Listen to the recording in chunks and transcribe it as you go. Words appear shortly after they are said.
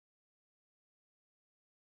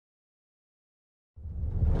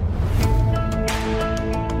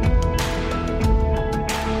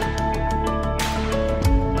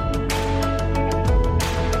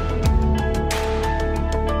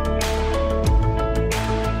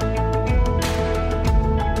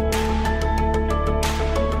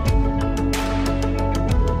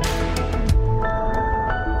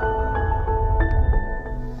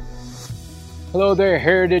Hello there,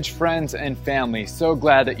 Heritage friends and family. So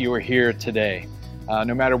glad that you are here today.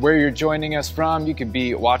 No matter where you're joining us from, you could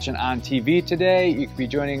be watching on TV today, you could be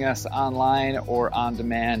joining us online or on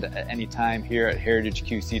demand at any time here at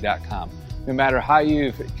heritageqc.com. No matter how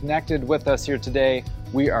you've connected with us here today,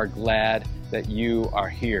 we are glad that you are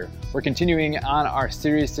here. We're continuing on our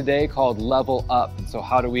series today called Level Up. And so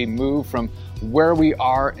how do we move from where we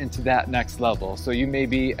are into that next level? So you may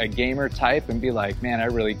be a gamer type and be like, man, I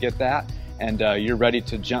really get that. And you're ready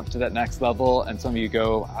to jump to that next level. And some of you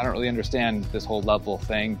go, I don't really understand this whole level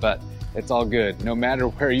thing, but it's all good. No matter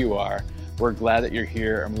where you are, we're glad that you're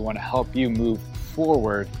here, and we want to help you move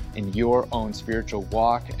forward in your own spiritual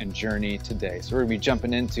walk and journey today. So we're going to be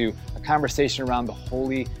jumping into a conversation around the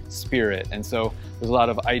Holy Spirit. And so there's a lot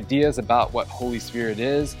of ideas about what Holy Spirit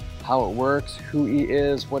is, how it works, who He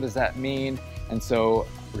is, what does that mean? And so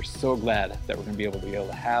we're so glad that we're going to be able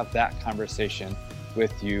to have that conversation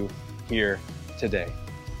with you here today.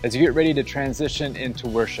 As you get ready to transition into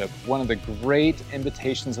worship, one of the great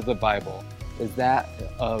invitations of the Bible is that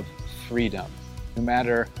of freedom. No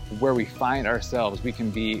matter where we find ourselves, we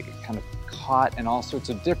can be kind of caught in all sorts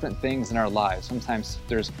of different things in our lives. Sometimes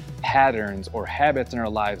there's patterns or habits in our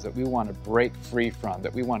lives that we want to break free from,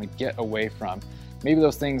 that we want to get away from. Maybe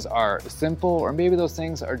those things are simple, or maybe those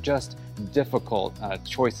things are just difficult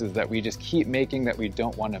choices that we just keep making that we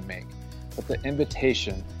don't want to make. But the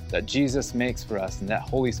invitation that Jesus makes for us and that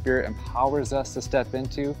Holy Spirit empowers us to step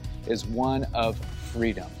into is one of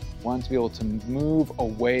freedom. One to be able to move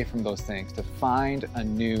away from those things, to find a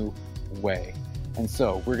new way. And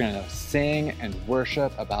so we're going to sing and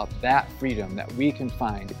worship about that freedom that we can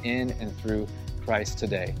find in and through Christ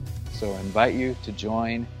today. So I invite you to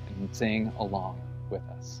join and sing along with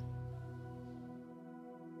us.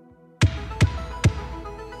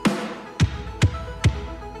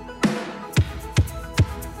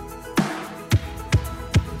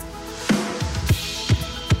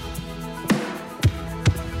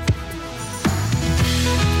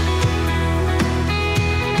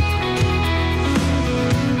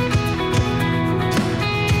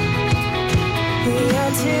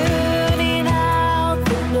 Tuning out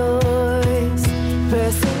the noise,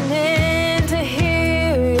 pressing in to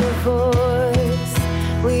hear your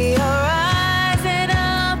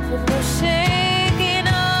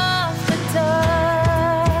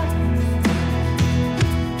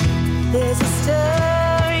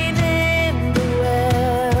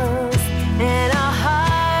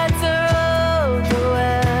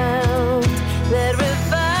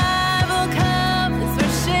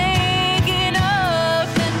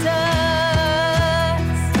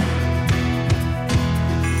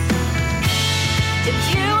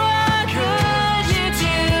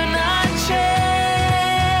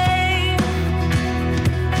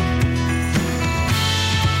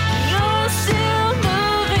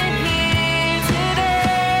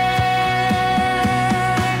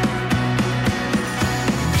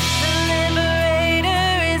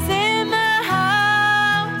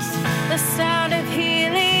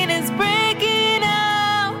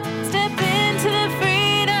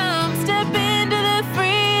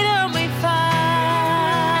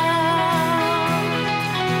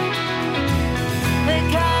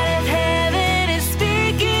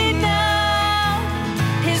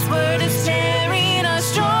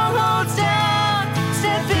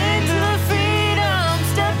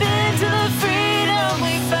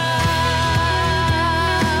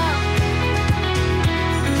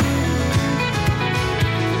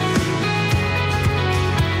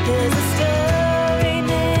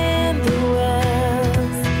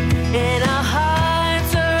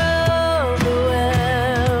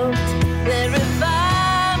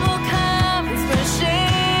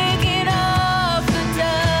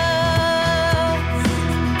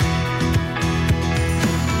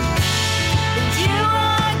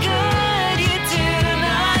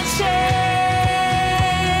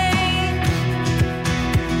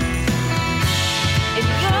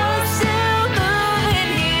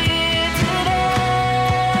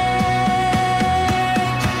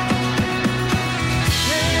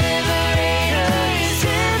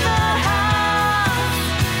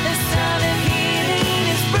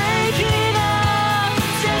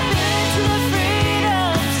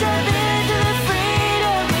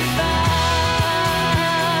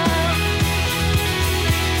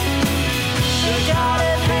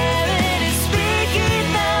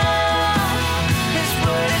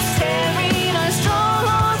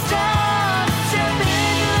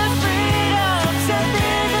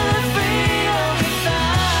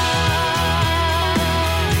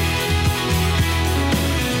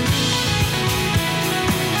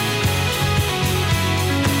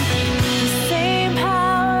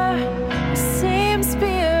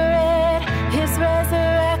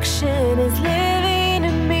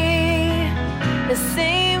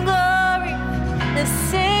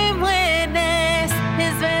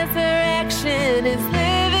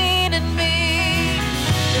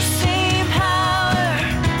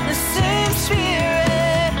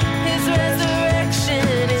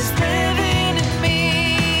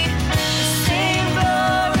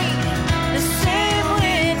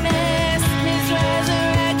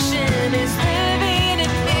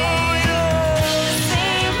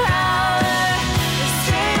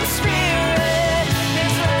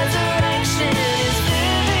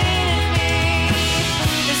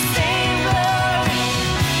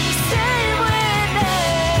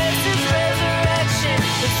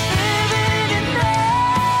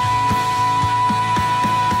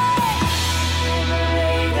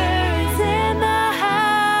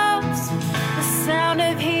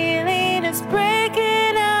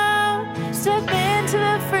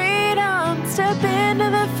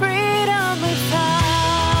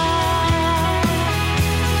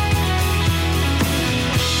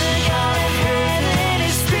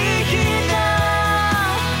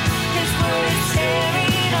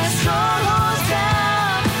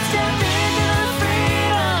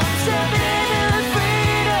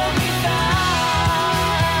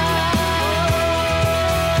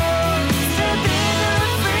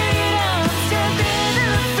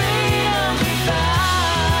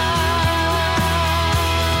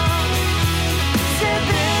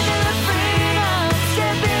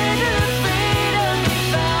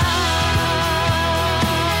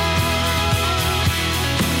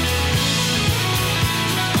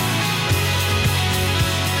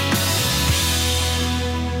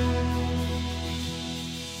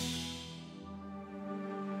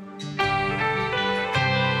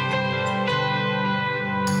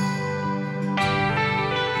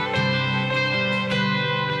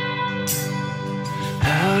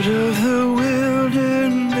out of the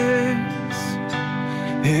wilderness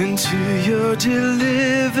into your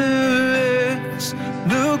deliverance.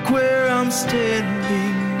 Look where I'm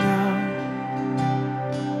standing now.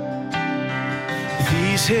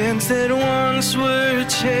 These hands that once were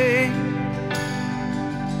chained,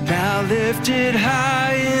 now lifted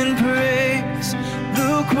high in praise.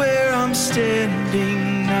 Look where I'm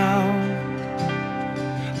standing now.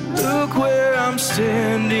 Look where I'm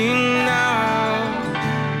standing now.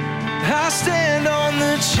 I stand on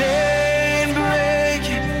the chain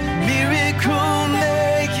breaking, miracle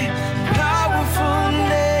making, powerful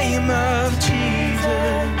name of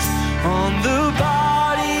Jesus. On the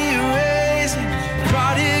body raising,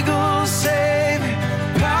 prodigal saving,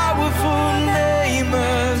 powerful name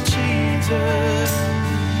of Jesus.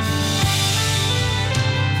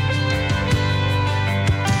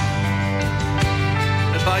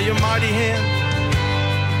 Led by your mighty hand,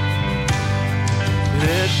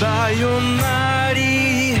 led by your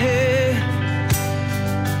mighty hand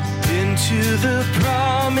into the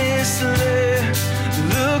promised land.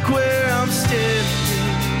 Look where I'm standing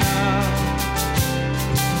now.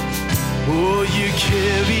 Oh, you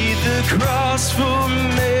carried the cross for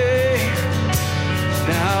me.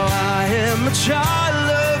 Now I am a child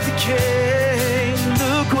of the King.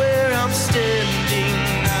 Look where I'm standing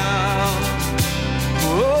now.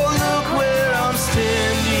 Oh, look where I'm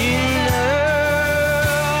standing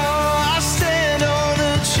now. I stand on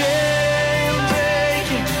the chain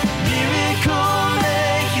breaking, miracle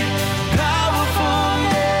making, powerful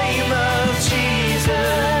name of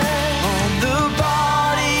Jesus. On the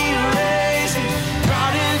body raising,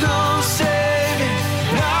 prodigal saving,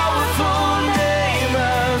 powerful name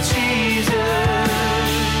of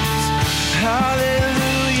Jesus.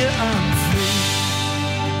 Hallelujah, I'm free.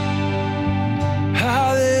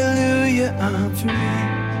 Hallelujah, I'm free.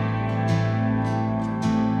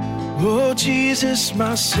 Oh, Jesus,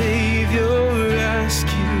 my Savior,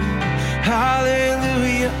 rescue.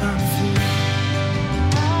 Hallelujah, I'm free.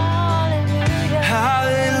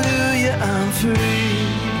 Hallelujah, I'm free.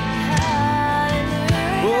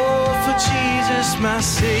 Oh, for Jesus, my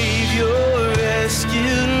Savior,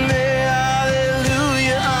 rescued me.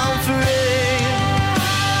 Hallelujah, I'm free.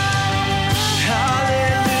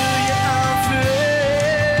 Hallelujah, I'm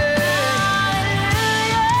free.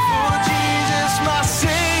 For Jesus, my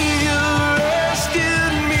Savior,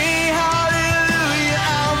 rescued me. Hallelujah,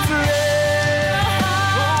 I'm free.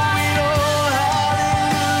 Oh, we know,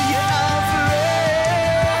 hallelujah, I'm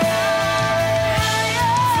free.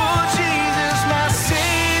 For Jesus, my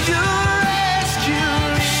Savior, rescued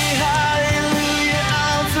me. Hallelujah,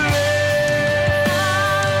 I'm free.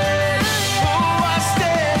 Oh, I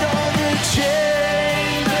stand on the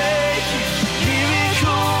chain breaking,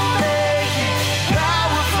 miracle making,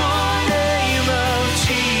 powerful name of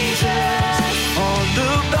Jesus. On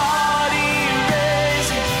the body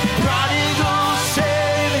raising, prodigal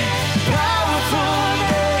saving, powerful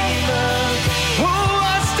name of. Oh, I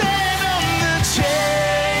stand on the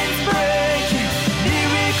chain breaking,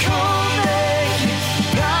 miracle making,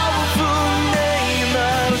 powerful name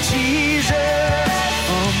of Jesus.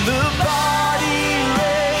 On the body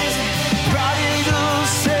raising, prodigal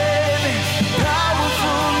saving,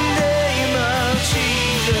 powerful name of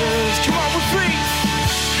Jesus. Come on, we're free.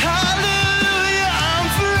 Hallelujah, I'm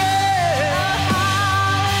free.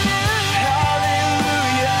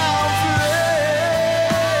 Hallelujah, I'm free.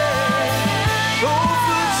 Oh,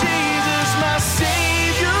 for Jesus, my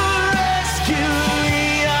Savior, rescue me.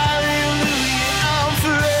 Hallelujah, I'm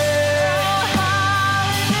free.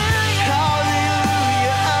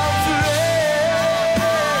 Hallelujah, I'm free.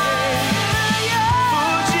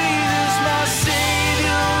 For Jesus, my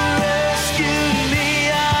Savior, rescued me.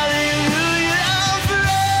 Hallelujah, I'm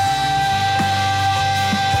free.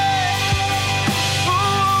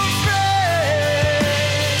 Oh, I'm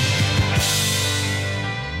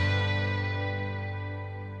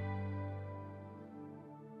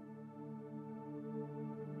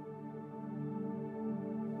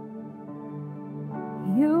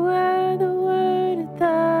You were the Word at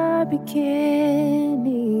the beginning,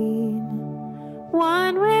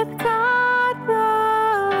 one with God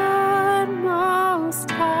the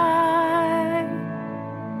Most High.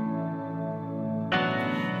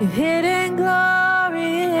 Your hidden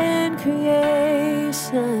glory in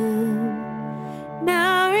creation,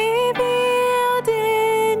 now revealed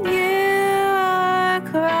in you are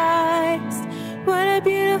Christ. What a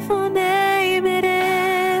beautiful name it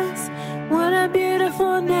is. What a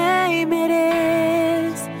beautiful name it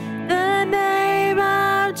is. The name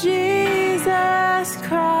of Jesus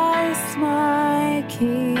Christ, my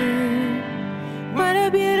King. What a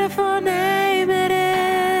beautiful name it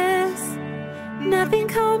is. Nothing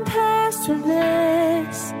compares to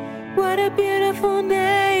this. What a beautiful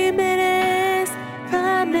name it is,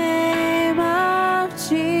 the name of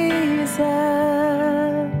Jesus.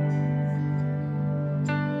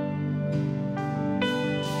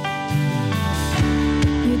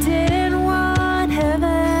 You didn't want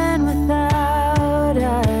heaven without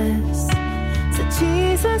us, so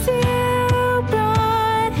Jesus, you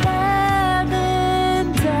brought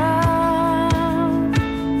heaven down.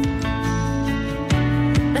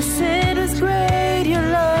 Our sin was great, your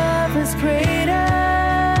love was greater.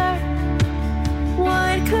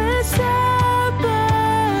 What could separate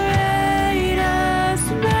us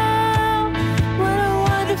now? What a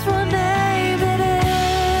wonderful name it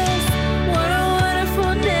is. What a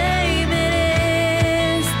wonderful name it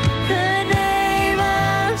is. The name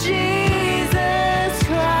of Jesus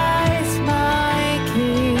Christ, my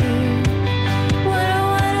King. What a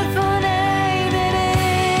wonderful name it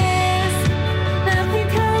is. Nothing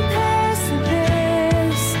compares to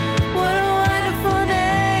this. What a wonderful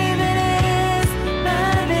name it is. The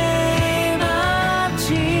name of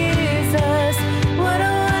Jesus. What a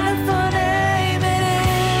wonderful name it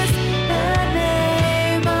is. The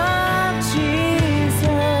name of Jesus.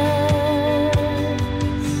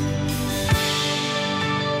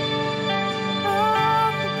 Oh,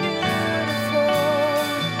 beautiful.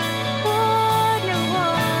 Oh, you're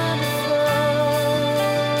wonderful.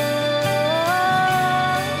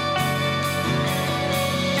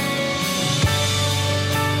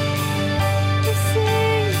 We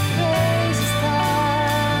sing your praises,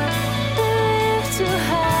 God. We lift you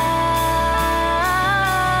high.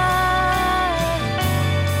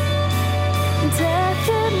 Death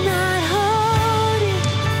could not hold you.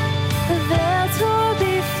 The veil tore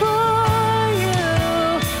before you.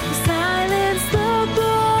 You silenced the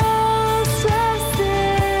boast of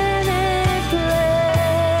sin and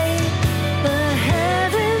grave. The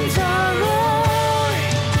heavens are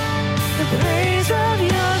roaring, the praise of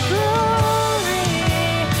your glory.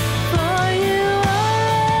 For you are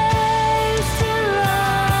raised to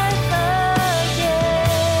life again.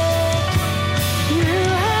 You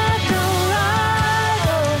have no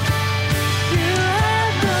rival, you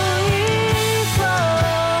have no equal.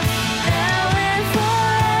 Now and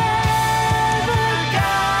forever,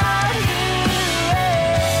 God, you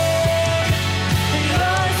reign.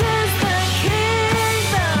 Yours is the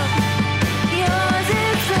kingdom, yours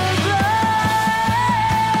is the glory,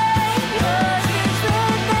 yours is the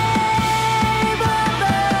name above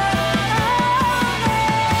all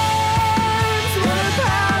names. What a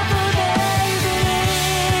powerful name it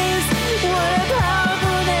is. What a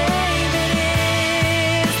powerful name it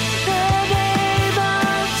is. The name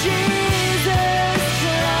of Jesus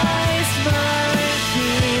Christ, my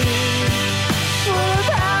King. What a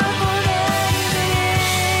powerful name it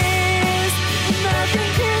is.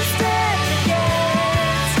 Nothing can stand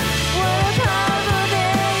against. What a powerful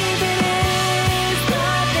name it is. The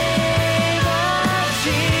name of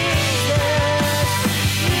Jesus.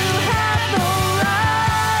 You have no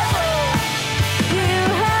rival. You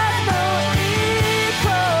have no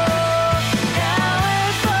equal. Now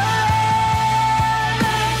and forever,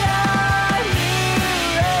 God, you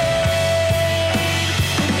reign.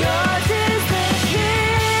 Yours is the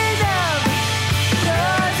kingdom,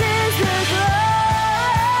 yours is the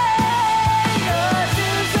glory, yours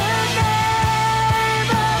is the name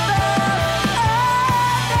above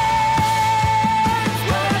all names.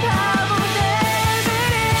 What a powerful name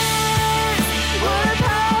it is. What a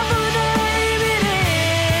powerful name it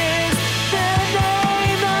is. The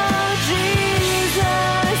name of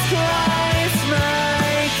Jesus Christ,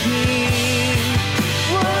 my King.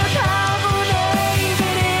 What a powerful name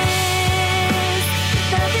it is.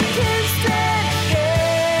 Nothing can stand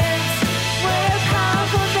against. What a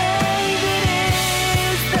powerful name it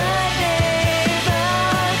is. The name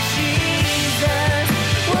of Jesus.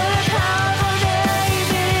 What a powerful name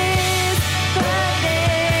it is. The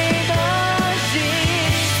name of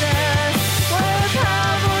Jesus. What a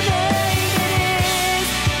powerful name it is.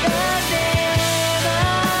 The name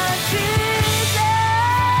of Jesus.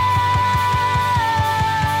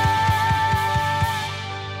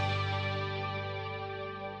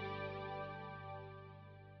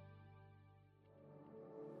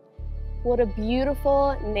 What a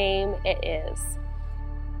beautiful name it is.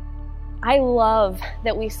 I love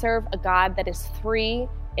that we serve a God that is three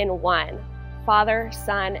in one, Father,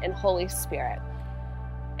 Son, and Holy Spirit.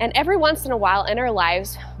 And every once in a while in our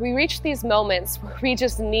lives, we reach these moments where we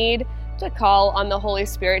just need to call on the Holy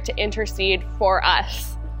Spirit to intercede for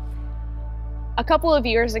us. A couple of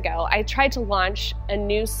years ago, I tried to launch a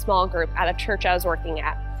new small group at a church I was working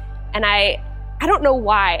at. And I I don't know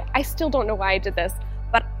why. I still don't know why I did this.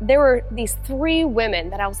 But there were these 3 women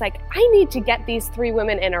that I was like, I need to get these 3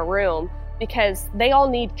 women in a room because they all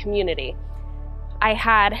need community. I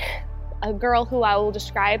had a girl who I will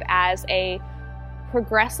describe as a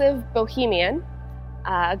progressive bohemian,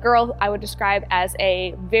 a girl I would describe as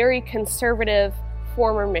a very conservative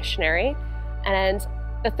former missionary, and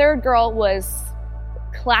the third girl was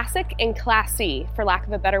classic and classy, for lack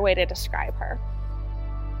of a better way to describe her.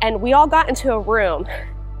 And we all got into a room,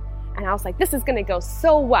 and I was like, this is gonna go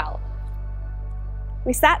so well.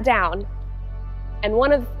 We sat down, and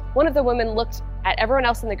one of the women looked at everyone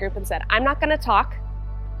else in the group and said, I'm not gonna talk,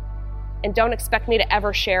 and don't expect me to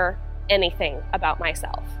ever share anything about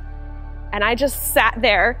myself. And I just sat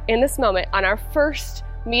there in this moment on our first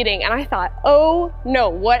meeting, and I thought, oh no,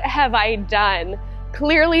 what have I done?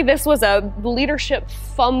 Clearly this was a leadership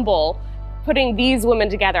fumble, putting these women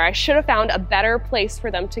together. I should have found a better place for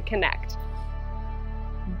them to connect.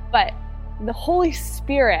 But the Holy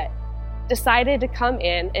Spirit decided to come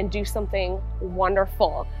in and do something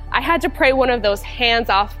wonderful. I had to pray one of those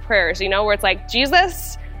hands-off prayers, where it's like,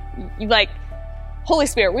 Jesus, Holy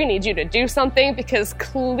Spirit, we need you to do something because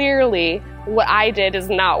clearly what I did is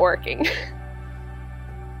not working.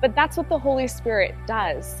 But that's what the Holy Spirit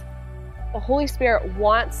does. The Holy Spirit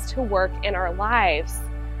wants to work in our lives,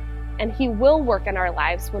 and He will work in our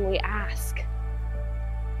lives when we ask.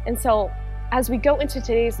 And so, as we go into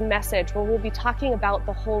today's message, where we'll be talking about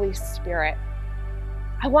the Holy Spirit,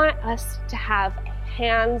 I want us to have a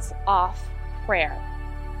hands-off prayer.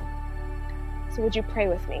 So would you pray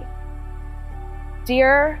with me?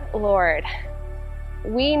 Dear Lord,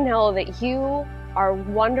 we know that you are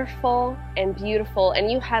wonderful and beautiful,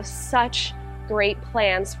 and you have such great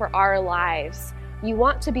plans for our lives. You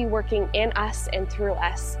want to be working in us and through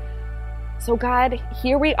us. So God,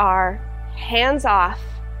 here we are, hands off,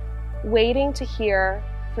 waiting to hear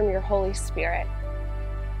from your Holy Spirit.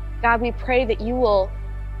 God, we pray that you will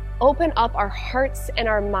open up our hearts and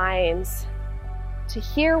our minds to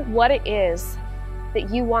hear what it is that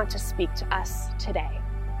you want to speak to us today.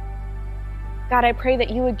 God, I pray that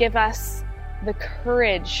you would give us the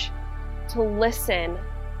courage to listen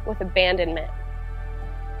with abandonment.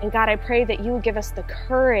 And God, I pray that you would give us the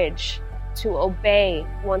courage to obey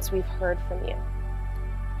once we've heard from you.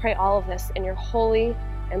 Pray all of this in your holy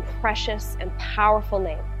and precious and powerful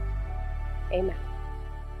name. Amen.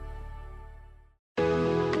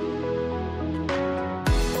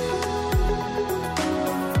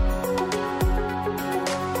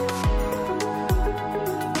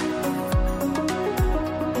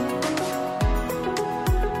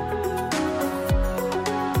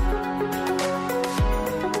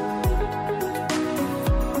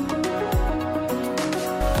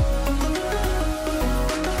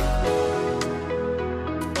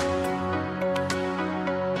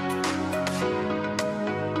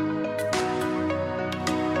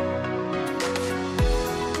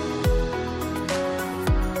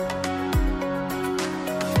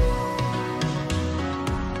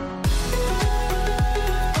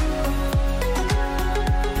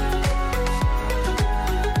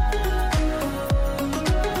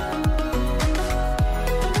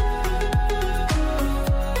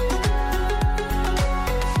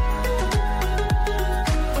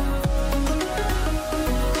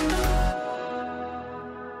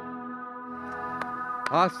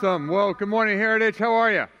 Awesome. Well, good morning, Heritage. How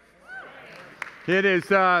are you? It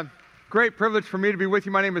is a great privilege for me to be with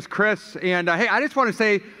you. My name is Chris. And hey, I just want to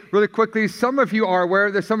say really quickly, some of you are aware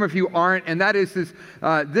of this, some of you aren't. And that is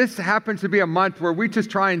this happens to be a month where we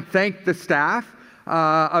just try and thank the staff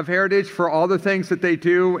of Heritage for all the things that they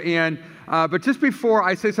do. And but just before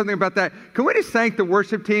I say something about that, can we just thank the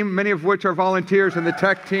worship team, many of which are volunteers, and the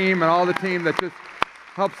tech team and all the team that just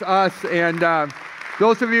helps us. And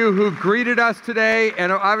those of you who greeted us today,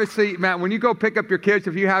 and obviously, Matt, when you go pick up your kids,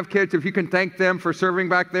 if you have kids, if you can thank them for serving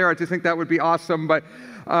back there, I just think that would be awesome. But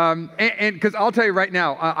and because I'll tell you right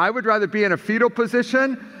now, I would rather be in a fetal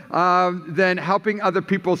position than helping other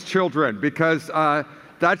people's children, because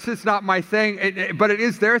that's just not my thing. But it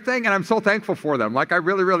is their thing, and I'm so thankful for them. Like, I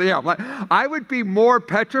really, really am. Like, I would be more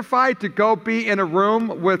petrified to go be in a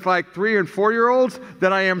room with like 3 and 4-year-olds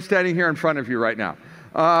than I am standing here in front of you right now.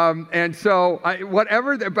 And so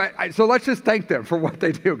so let's just thank them for what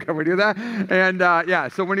they do. Can we do that? And yeah,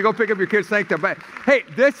 so when you go pick up your kids, thank them. But hey,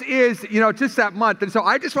 this is, just that month. And so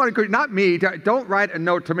I just want to encourage, not me, don't write a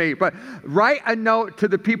note to me, but write a note to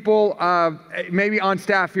the people maybe on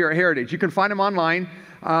staff here at Heritage. You can find them online.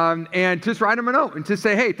 And just write them a note and just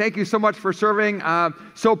say, hey, thank you so much for serving.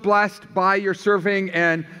 So blessed by your serving.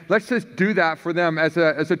 And let's just do that for them as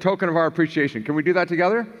a token of our appreciation. Can we do that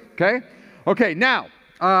together? Okay? Okay, now,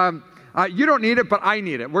 you don't need it, but I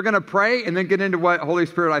need it. We're going to pray and then get into what Holy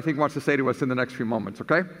Spirit, I think, wants to say to us in the next few moments,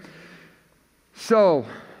 okay? So,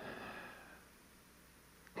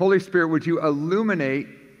 Holy Spirit, would you illuminate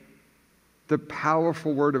the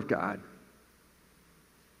powerful Word of God?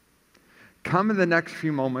 Come in the next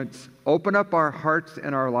few moments, open up our hearts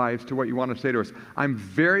and our lives to what you want to say to us. I'm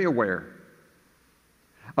very aware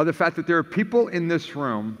of the fact that there are people in this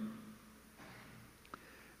room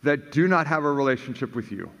that do not have a relationship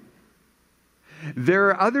with you. There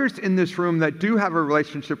are others in this room that do have a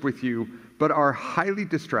relationship with you, but are highly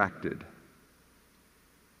distracted.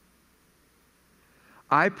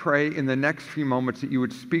 I pray in the next few moments that you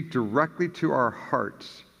would speak directly to our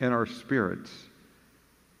hearts and our spirits,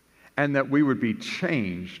 and that we would be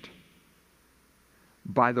changed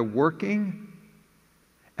by the working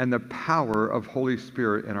and the power of Holy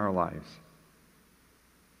Spirit in our lives.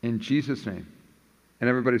 In Jesus' name. And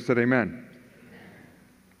everybody said amen.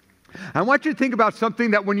 I want you to think about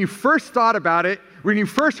something that when you first thought about it, when you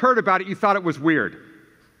first heard about it, you thought it was weird.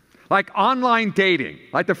 Like online dating.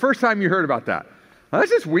 Like the first time you heard about that. Well, that's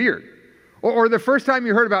just weird. Or the first time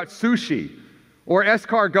you heard about sushi or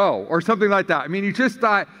escargot or something like that. I mean, you just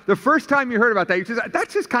thought, the first time you heard about that, you just,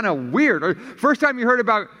 that's just kind of weird. Or first time you heard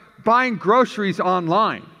about buying groceries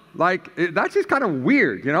online. Like, that's just kind of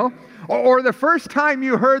weird, you know? Or the first time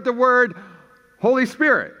you heard the word Holy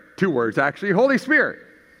Spirit. 2 words, actually, Holy Spirit.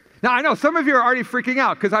 Now, I know some of you are already freaking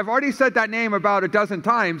out because I've already said that name about a dozen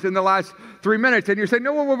times in the last 3 minutes, and you're saying,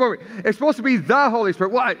 no, wait. It's supposed to be the Holy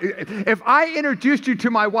Spirit. Well, if I introduced you to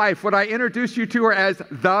my wife, would I introduce you to her as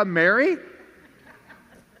the Mary?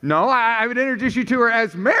 No, I would introduce you to her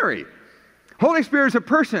as Mary. Holy Spirit is a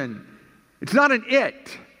person. It's not an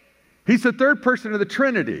it. He's the third person of the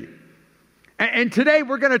Trinity. And today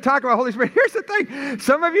we're going to talk about Holy Spirit. Here's the thing.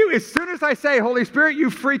 Some of you, as soon as I say Holy Spirit,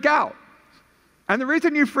 you freak out. And the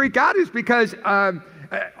reason you freak out is because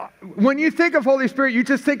when you think of Holy Spirit, you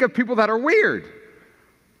just think of people that are weird.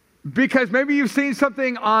 Because maybe you've seen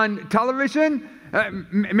something on television.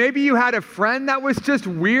 Maybe you had a friend that was just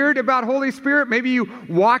weird about Holy Spirit. Maybe you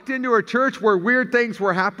walked into a church where weird things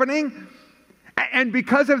were happening. And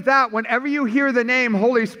because of that, whenever you hear the name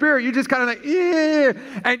Holy Spirit, you just kind of like, eh.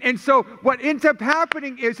 And so what ends up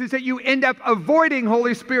happening is that you end up avoiding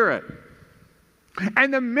Holy Spirit.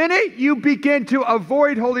 And the minute you begin to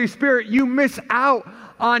avoid Holy Spirit, you miss out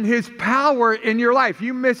on His power in your life.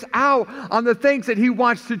 You miss out on the things that He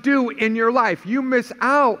wants to do in your life. You miss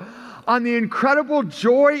out on the incredible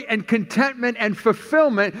joy and contentment and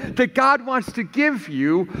fulfillment that God wants to give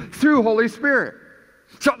you through Holy Spirit.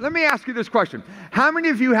 So let me ask you this question. How many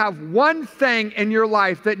of you have one thing in your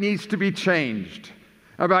life that needs to be changed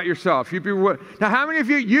about yourself? Now, how many of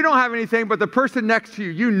you don't have anything, but the person next to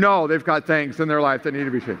you, you know they've got things in their life that need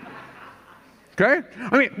to be changed? Okay?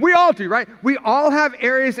 I mean, we all do, right? We all have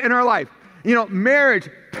areas in our life. You know, marriage,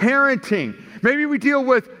 parenting. Maybe we deal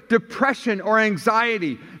with depression or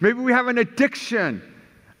anxiety. Maybe we have an addiction,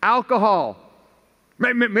 alcohol.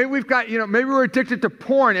 Maybe we've got, maybe we're addicted to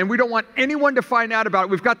porn and we don't want anyone to find out about it.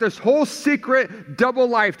 We've got this whole secret double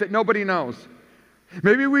life that nobody knows.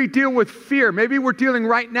 Maybe we deal with fear. Maybe we're dealing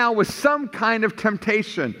right now with some kind of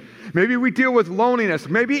temptation. Maybe we deal with loneliness.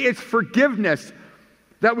 Maybe it's forgiveness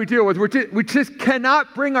that we deal with. We just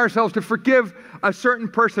cannot bring ourselves to forgive a certain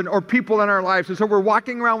person or people in our lives. And so we're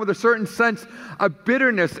walking around with a certain sense of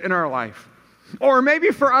bitterness in our life. Or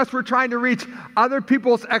maybe for us, we're trying to reach other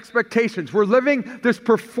people's expectations. We're living this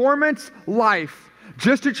performance life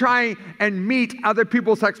just to try and meet other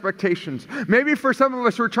people's expectations. Maybe for some of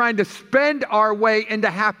us, we're trying to spend our way into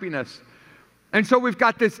happiness. And so we've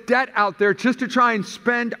got this debt out there just to try and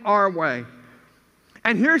spend our way.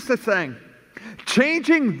 And here's the thing.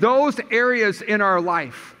 Changing those areas in our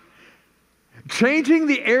life, changing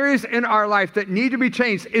the areas in our life that need to be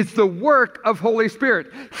changed is the work of Holy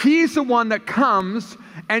Spirit. He's the one that comes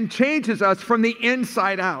and changes us from the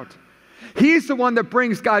inside out. He's the one that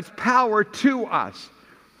brings God's power to us.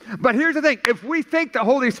 But here's the thing. If we think the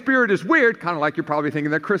Holy Spirit is weird, kind of like you're probably thinking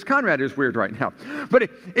that Chris Conrad is weird right now. But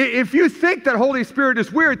if you think that Holy Spirit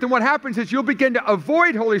is weird, then what happens is you'll begin to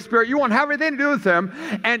avoid Holy Spirit. You won't have anything to do with Him.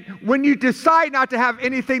 And when you decide not to have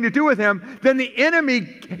anything to do with Him, then the enemy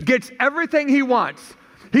gets everything he wants.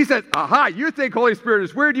 He says, aha, you think Holy Spirit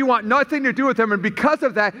is weird. You want nothing to do with Him. And because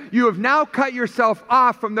of that, you have now cut yourself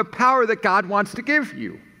off from the power that God wants to give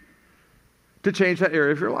you to change that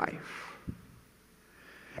area of your life.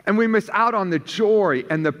 And we miss out on the joy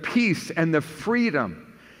and the peace and the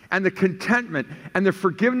freedom and the contentment and the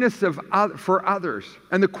forgiveness for others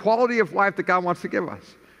and the quality of life that God wants to give us.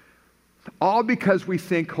 All because we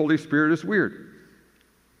think Holy Spirit is weird.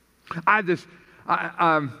 I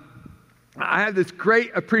have this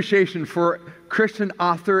great appreciation for Christian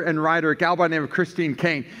author and writer, a gal by the name of Christine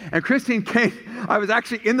Caine. And Christine Caine, I was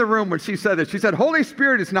actually in the room when she said this. She said, Holy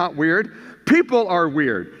Spirit is not weird. People are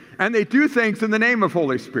weird. And they do things in the name of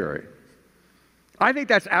Holy Spirit. I think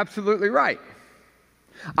that's absolutely right.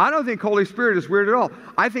 I don't think Holy Spirit is weird at all.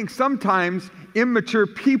 I think sometimes immature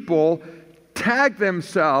people tag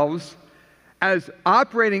themselves as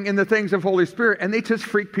operating in the things of Holy Spirit, and they just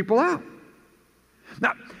freak people out.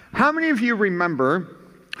 Now, how many of you remember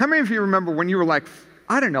when you were like,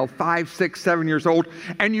 I don't know, 5, 6, 7 years old,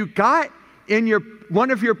 and you got in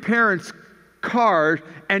one of your parents' cars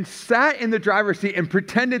and sat in the driver's seat and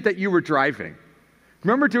pretended that you were driving?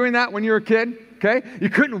 Remember doing that when you were a kid? Okay? You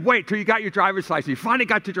couldn't wait till you got your driver's license. You finally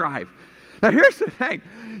got to drive. Now, here's the thing.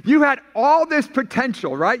 You had all this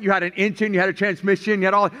potential, right? You had an engine, you had a transmission, you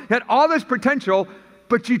had all this potential,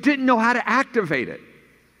 but you didn't know how to activate it.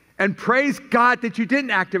 And praise God that you didn't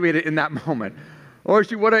activate it in that moment. Or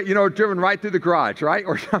you would have, driven right through the garage, right?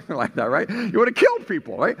 Or something like that, right? You would have killed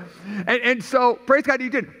people, right? And so, praise God you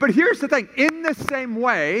did. But here's the thing. In the same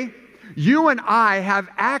way, you and I have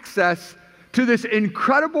access to this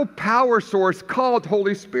incredible power source called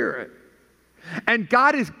Holy Spirit. And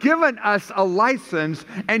God has given us a license,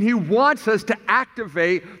 and He wants us to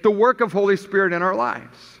activate the work of Holy Spirit in our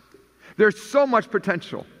lives. There's so much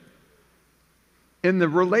potential in the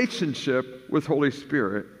relationship with Holy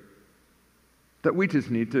Spirit that we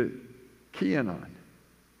just need to key in on.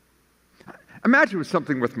 Imagine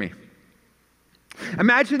something with me.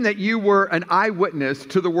 Imagine that you were an eyewitness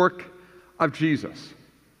to the work of Jesus.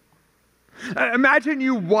 Imagine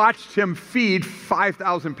you watched Him feed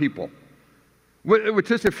 5,000 people with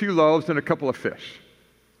just a few loaves and a couple of fish.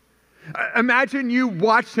 Imagine you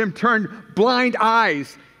watched Him turn blind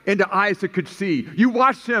eyes into eyes that could see. You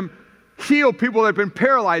watched Him heal people that have been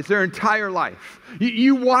paralyzed their entire life.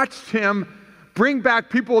 You watched Him bring back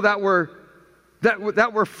people that were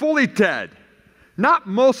fully dead. Not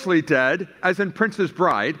mostly dead, as in Princess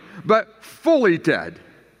Bride, but fully dead.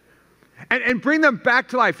 And bring them back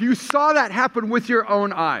to life. You saw that happen with your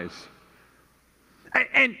own eyes.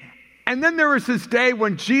 And then there was this day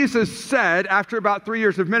when Jesus said, after about 3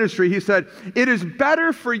 years of ministry, He said, "It is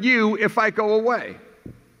better for you if I go away."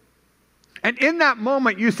 And in that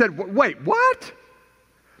moment, you said, "Wait, what?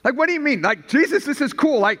 Like, what do you mean? Like, Jesus, this is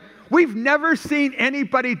cool. Like, we've never seen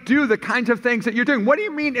anybody do the kinds of things that you're doing. What do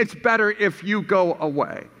you mean it's better if you go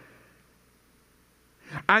away?"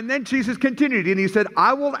 And then Jesus continued, and He said,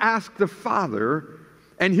 "I will ask the Father,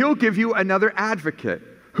 and He'll give you another advocate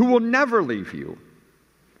who will never leave you.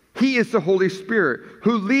 He is the Holy Spirit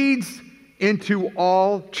who leads into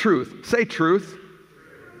all truth." Say truth.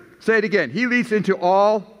 Say it again. He leads into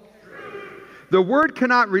all truth. The world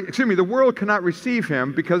cannot receive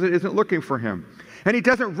Him because it isn't looking for Him. And He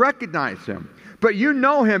doesn't recognize Him. But you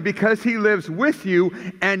know Him because He lives with you,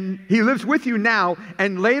 and He lives with you now,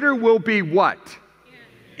 and later will be what?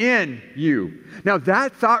 In you. Now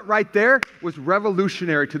that thought right there was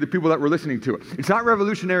revolutionary to the people that were listening to it. It's not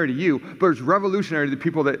revolutionary to you, but it's revolutionary to the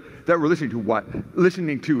people that were listening to what?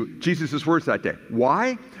 Listening to Jesus' words that day.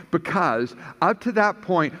 Why? Because up to that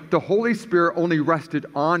point, the Holy Spirit only rested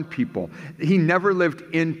on people. He never lived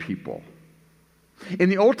in people. In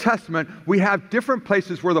the Old Testament, we have different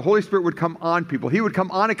places where the Holy Spirit would come on people. He would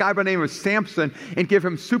come on a guy by the name of Samson and give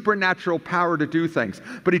him supernatural power to do things.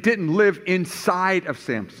 But He didn't live inside of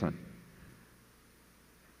Samson.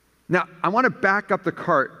 Now, I want to back up the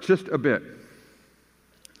cart just a bit.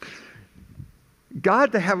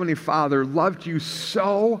 God, the Heavenly Father, loved you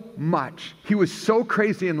so much. He was so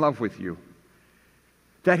crazy in love with you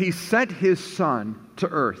that He sent His Son to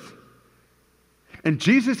earth. And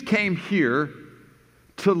Jesus came here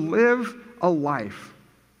to live a life,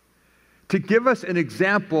 to give us an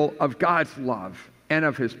example of God's love and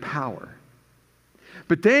of His power.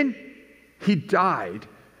 But then He died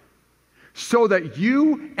so that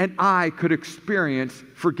you and I could experience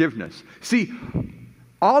forgiveness. See,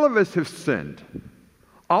 all of us have sinned.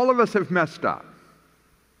 All of us have messed up.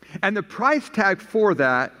 And the price tag for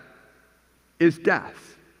that is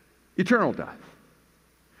death, eternal death.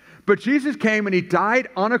 But Jesus came and He died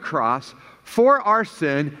on a cross for our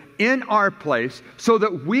sin in our place so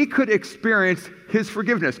that we could experience His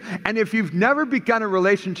forgiveness. And if you've never begun a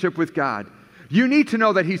relationship with God, you need to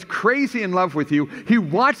know that He's crazy in love with you. He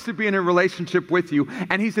wants to be in a relationship with you,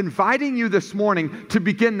 and He's inviting you this morning to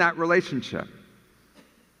begin that relationship.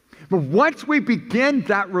 But once we begin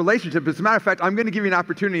that relationship, as a matter of fact, I'm going to give you an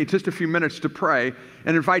opportunity in just a few minutes to pray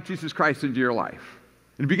and invite Jesus Christ into your life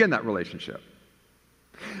and begin that relationship.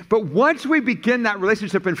 But once we begin that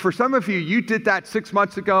relationship, and for some of you, you did that 6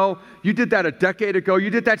 months ago, you did that a decade ago, you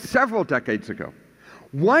did that several decades ago.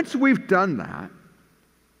 Once we've done that,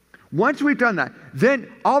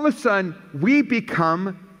 then all of a sudden we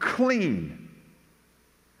become clean.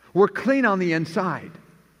 We're clean on the inside.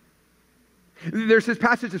 There's this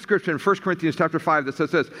passage of scripture in 1 Corinthians chapter 5 that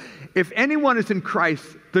says this, if anyone is in Christ,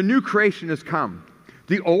 the new creation has come.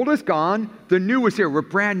 The old is gone, the new is here. We're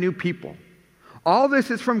brand new people. All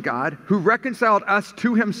this is from God, who reconciled us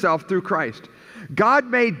to himself through Christ. God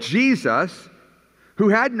made Jesus, who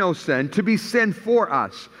had no sin, to be sin for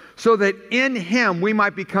us, so that in him we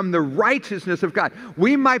might become the righteousness of God.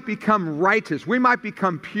 We might become righteous. We might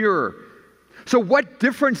become pure. So what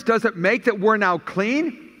difference does it make that we're now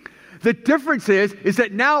clean? The difference is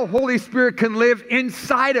that now Holy Spirit can live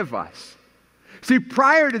inside of us. See,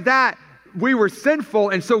 prior to that, we were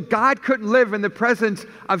sinful, and so God couldn't live in the presence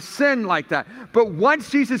of sin like that. But once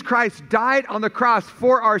Jesus Christ died on the cross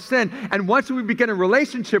for our sin, and once we begin a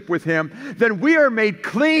relationship with him, then we are made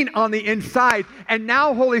clean on the inside, and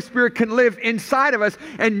now Holy Spirit can live inside of us,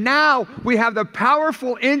 and now we have the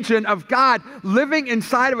powerful engine of God living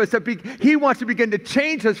inside of us that he wants to begin to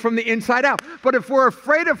change us from the inside out. But if we're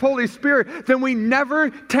afraid of Holy Spirit, then we never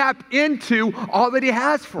tap into all that he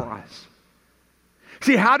has for us.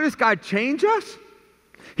 See, how does God change us?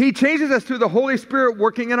 He changes us through the Holy Spirit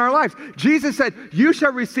working in our lives. Jesus said, you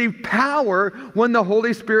shall receive power when the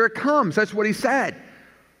Holy Spirit comes. That's what he said.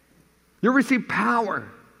 You'll receive power.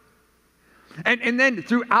 And then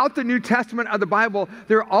throughout the New Testament of the Bible,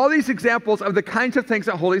 there are all these examples of the kinds of things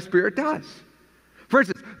that Holy Spirit does. For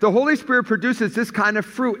instance, the Holy Spirit produces this kind of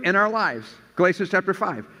fruit in our lives. Galatians chapter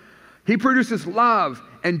 5. He produces love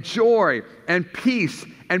and joy and peace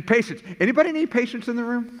and patience. Anybody need patience in the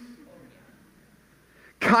room?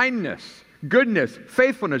 Kindness, goodness,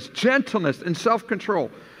 faithfulness, gentleness, and self-control.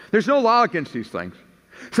 There's no law against these things.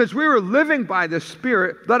 Since we were living by the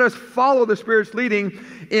Spirit, let us follow the Spirit's leading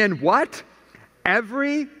in what?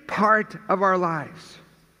 Every part of our lives.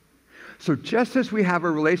 So just as we have a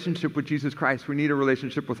relationship with Jesus Christ, we need a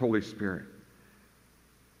relationship with Holy Spirit.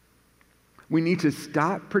 We need to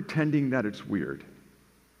stop pretending that it's weird.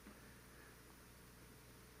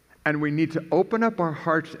 And we need to open up our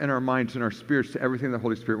hearts and our minds and our spirits to everything the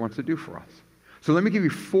Holy Spirit wants to do for us. So let me give you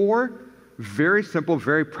 4 very simple,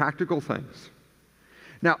 very practical things.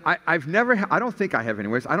 Now, I don't think I have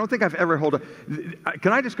anyways. I don't think I've ever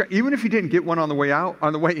can I describe, even if you didn't get one on the way out,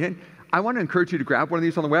 on the way in, I want to encourage you to grab one of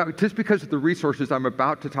these on the way out just because of the resources I'm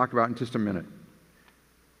about to talk about in just a minute.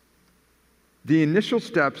 The initial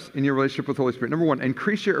steps in your relationship with the Holy Spirit. Number 1,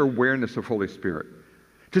 increase your awareness of Holy Spirit.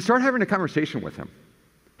 To start having a conversation with him.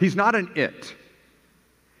 He's not an it.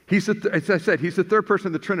 As I said, he's the third person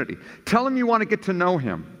of the Trinity. Tell him you want to get to know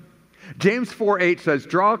him. James 4:8 says,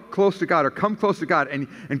 draw close to God or come close to God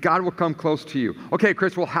and God will come close to you. Okay,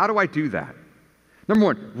 Chris, well, how do I do that? Number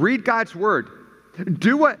 1, read God's word.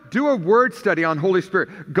 Do a word study on Holy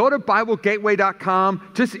Spirit. Go to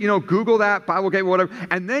BibleGateway.com. Just, Google that, Bible Gateway, whatever,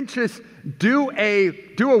 and then just do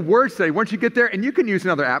a word study. Once you get there, and you can use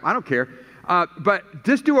another app, I don't care, but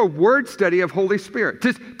just do a word study of Holy Spirit.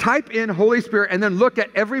 Just type in Holy Spirit and then look at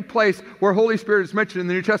every place where Holy Spirit is mentioned in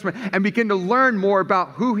the New Testament and begin to learn more about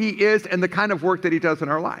who he is and the kind of work that he does in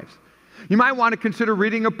our lives. You might want to consider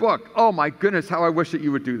reading a book. Oh my goodness, how I wish that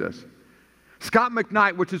you would do this. Scott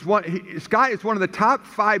McKnight, Scott is one of the top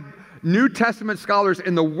 5 New Testament scholars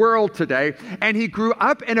in the world today, and he grew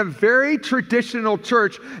up in a very traditional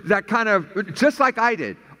church that kind of, just like I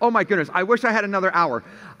did. Oh my goodness, I wish I had another hour.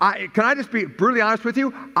 Can I just be brutally honest with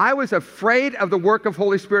you? I was afraid of the work of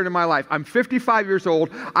Holy Spirit in my life. I'm 55 years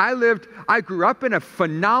old. I grew up in a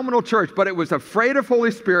phenomenal church, but it was afraid of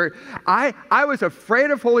Holy Spirit. I was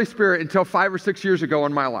afraid of Holy Spirit until 5 or 6 years ago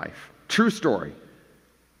in my life. True story.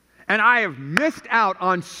 And I have missed out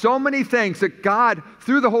on so many things that God,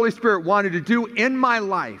 through the Holy Spirit, wanted to do in my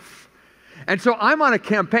life. And so I'm on a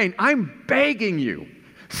campaign. I'm begging you.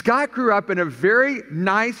 Scott grew up in a very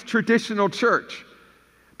nice traditional church,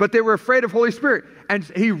 but they were afraid of Holy Spirit. And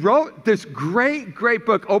he wrote this great, great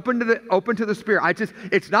book, Open to the Spirit.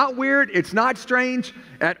 It's not weird. It's not strange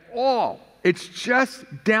at all. It's just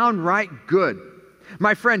downright good.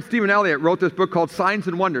 My friend Stephen Elliott wrote this book called Signs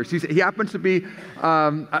and Wonders. He happens to be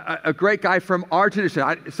a great guy from our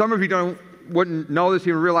tradition. Some of you wouldn't know this,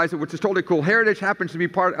 even realize it, which is totally cool. Heritage happens to be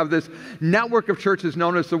part of this network of churches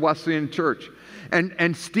known as the Wesleyan Church.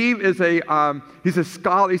 And Steve is he's a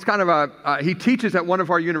scholar. He's kind of he teaches at one of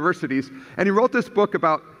our universities, and he wrote this book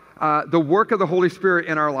about the work of the Holy Spirit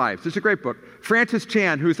in our lives. It's a great book. Francis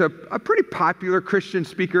Chan, who's a pretty popular Christian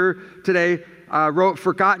speaker today, wrote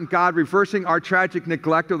Forgotten God, Reversing Our Tragic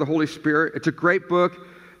Neglect of the Holy Spirit. It's a great book.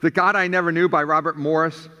 The God I Never Knew by Robert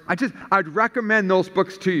Morris. I'd recommend those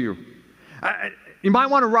books to you. You might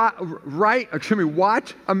want to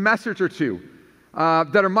watch a message or two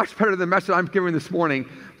that are much better than the message I'm giving this morning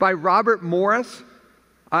by Robert Morris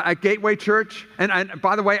at Gateway Church. And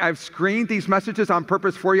by the way, I've screened these messages on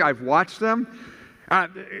purpose for you. I've watched them.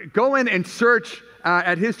 Go in and search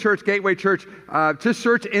at his church, Gateway Church. Just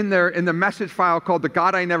search in the message file called The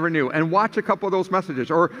God I Never Knew and watch a couple of those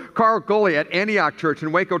messages. Or Carl Gulley at Antioch Church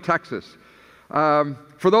in Waco, Texas.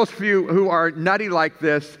 For those of you who are nutty like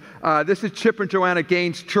this is Chip and Joanna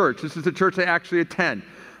Gaines' church. This is the church they actually attend.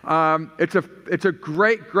 It's a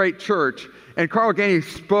great church. And Carl Gulley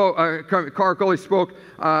spoke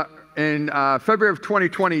in February of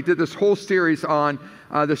 2020. He did this whole series on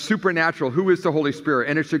the supernatural, who is the Holy Spirit.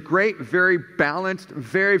 And it's a great, very balanced,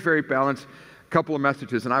 very balanced couple of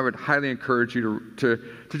messages. And I would highly encourage you to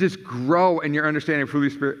just grow in your understanding of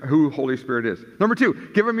who Holy Spirit is. Number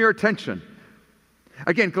 2, give him your attention.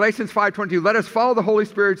 Again, Galatians 5:22, let us follow the Holy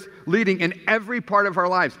Spirit's leading in every part of our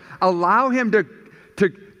lives. Allow him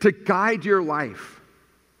to guide your life.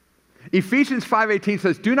 Ephesians 5:18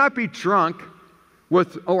 says, do not be drunk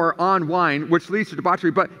with or on wine, which leads to debauchery,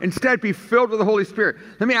 but instead be filled with the Holy Spirit.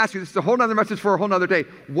 Let me ask you, this is a whole other message for a whole other day.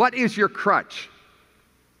 What is your crutch?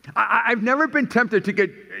 I've never been tempted to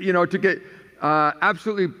get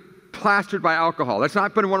absolutely plastered by alcohol. That's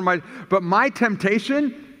not been one of my, but my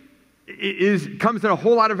temptation comes in a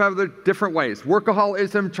whole lot of other different ways.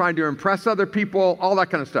 Workaholism, trying to impress other people, all that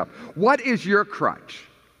kind of stuff. What is your crutch?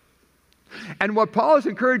 And what Paul is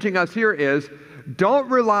encouraging us here is, don't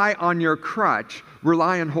rely on your crutch,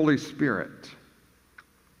 rely on Holy Spirit.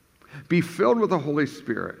 Be filled with the Holy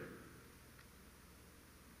Spirit.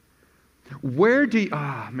 I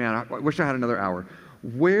wish I had another hour.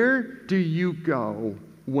 Where do you go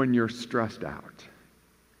when you're stressed out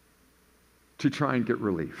to try and get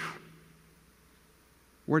relief?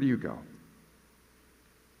 Where do you go?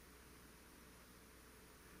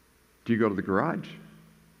 Do you go to the garage?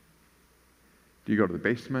 Do you go to the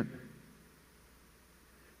basement?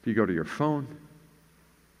 Do you go to your phone?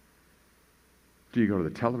 Do you go to the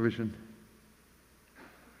television?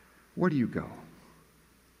 Where do you go?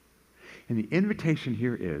 And the invitation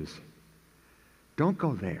here is, don't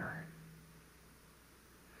go there.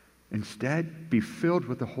 Instead, be filled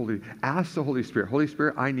with ask the Holy Spirit, Holy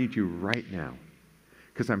Spirit, I need you right now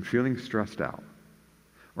because I'm feeling stressed out,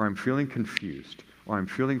 or I'm feeling confused, or I'm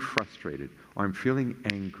feeling frustrated, or I'm feeling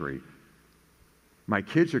angry. My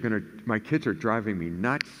kids are driving me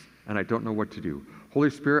nuts, and I don't know what to do. Holy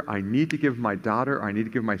Spirit, I need to give my daughter, I need to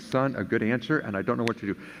give my son a good answer, and I don't know what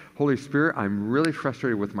to do. Holy Spirit, I'm really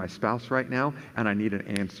frustrated with my spouse right now, and I need an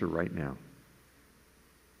answer right now.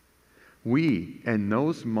 We, in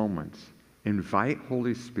those moments, invite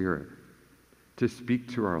Holy Spirit to speak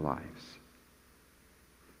to our lives.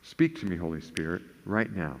 Speak to me, Holy Spirit,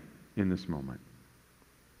 right now, in this moment.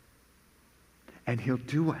 And he'll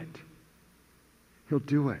do it. He'll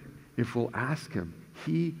do it. If we'll ask him,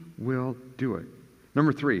 he will do it.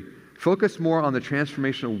 Number 3, focus more on the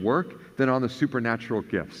transformational work than on the supernatural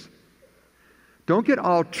gifts. Don't get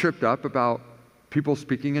all tripped up about people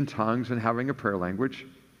speaking in tongues and having a prayer language.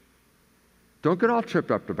 Don't get all tripped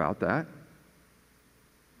up about that.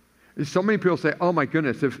 So many people say, oh my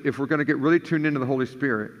goodness, if we're going to get really tuned into the Holy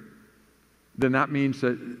Spirit, then that means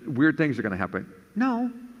that weird things are going to happen. No.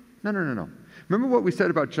 Remember what we said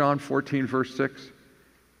about John 14, verse 6?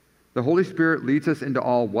 The Holy Spirit leads us into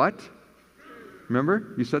all what?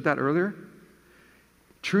 Remember? You said that earlier?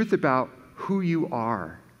 Truth about who you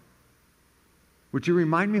are. Would you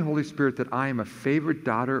remind me, Holy Spirit, that I am a favored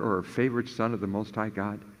daughter or a favored son of the Most High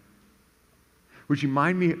God? Would you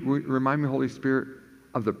remind me, Holy Spirit,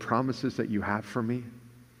 of the promises that you have for me?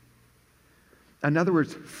 In other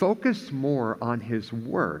words, focus more on his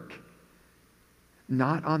work,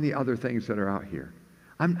 not on the other things that are out here.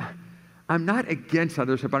 I'm not against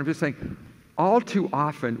others, but I'm just saying, all too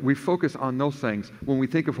often we focus on those things when we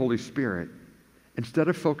think of Holy Spirit instead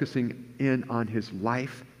of focusing in on his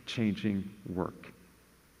life-changing work.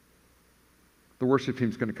 The worship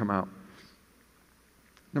team's going to come out.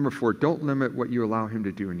 Number 4, don't limit what you allow him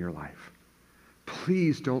to do in your life.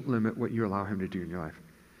 Please don't limit what you allow him to do in your life.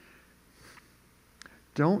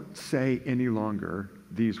 Don't say any longer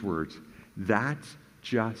these words, that's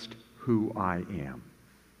just who I am.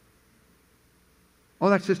 Oh,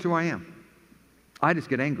 that's just who I am. I just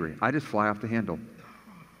get angry. I just fly off the handle.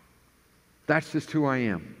 That's just who I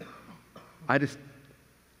am.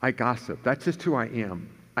 I gossip. That's just who I am.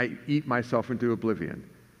 I eat myself into oblivion.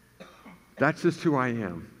 That's just who I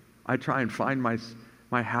am. I try and find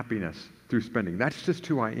my happiness through spending. That's just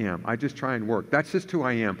who I am. I just try and work. That's just who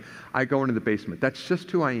I am. I go into the basement. That's just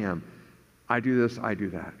who I am. I do this, I do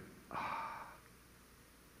that.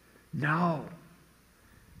 No.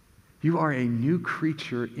 You are a new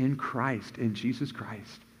creature in Christ, in Jesus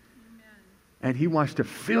Christ. Amen. And he wants to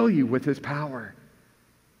fill you with his power.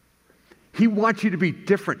 He wants you to be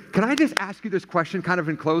different. Can I just ask you this question kind of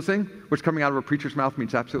in closing, which coming out of a preacher's mouth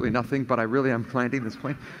means absolutely nothing, but I really am planting this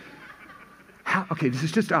point. Okay, this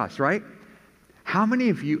is just us, right? How many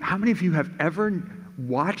of you have ever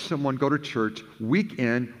watched someone go to church week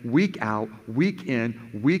in, week out, week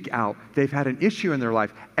in, week out? They've had an issue in their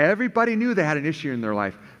life. Everybody knew they had an issue in their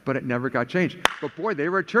life, but it never got changed. But boy, they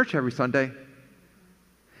were at church every Sunday.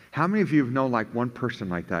 How many of you have known like one person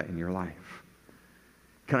like that in your life?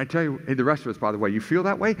 Can I tell you, the rest of us, by the way, you feel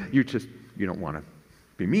that way? You don't want to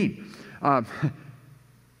be mean.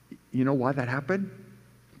 You know why that happened?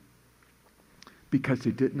 Because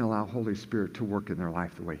they didn't allow Holy Spirit to work in their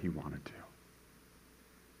life the way he wanted to.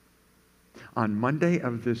 On Monday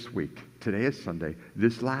of this week, today is Sunday,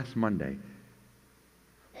 this last Monday,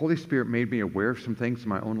 Holy Spirit made me aware of some things in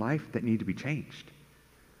my own life that need to be changed.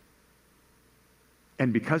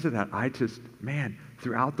 And because of that,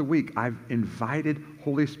 throughout the week, I've invited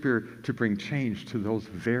Holy Spirit to bring change to those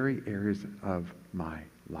very areas of my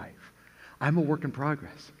life. I'm a work in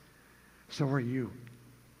progress. So are you.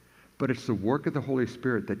 But it's the work of the Holy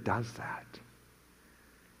Spirit that does that.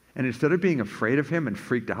 And instead of being afraid of him and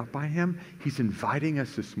freaked out by him, he's inviting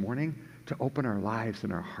us this morning to open our lives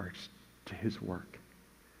and our hearts to his work.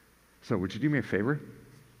 So would you do me a favor?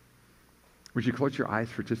 Would you close your eyes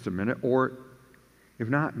for just a minute? Or if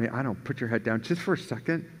not, put your head down just for a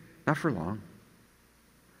second, not for long.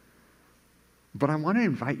 But I want to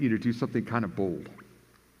invite you to do something kind of bold.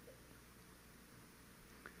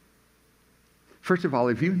 First of all,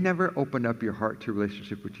 if you've never opened up your heart to a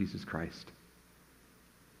relationship with Jesus Christ,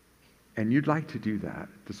 and you'd like to do that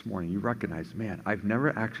this morning, you recognize, man, I've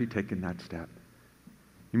never actually taken that step.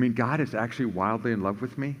 You mean God is actually wildly in love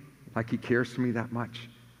with me? Like he cares for me that much?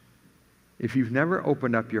 If you've never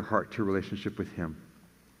opened up your heart to a relationship with him,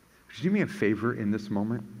 would you do me a favor in this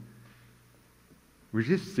moment? Would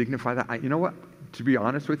you just signify that? You know what? To be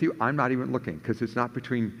honest with you, I'm not even looking because it's not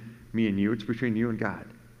between me and you. It's between you and God.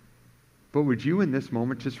 But would you in this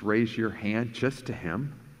moment just raise your hand just to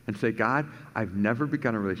him and say, God, I've never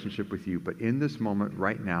begun a relationship with you, but in this moment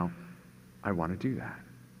right now, I want to do that.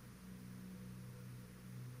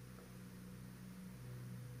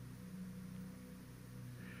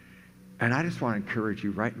 And I just want to encourage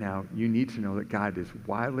you right now, you need to know that God is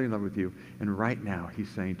wildly in love with you. And right now, he's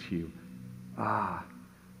saying to you,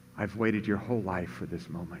 I've waited your whole life for this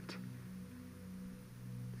moment.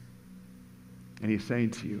 And he's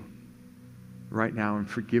saying to you, right now, I'm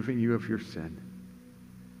forgiving you of your sin.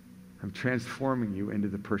 I'm transforming you into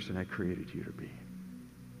the person I created you to be.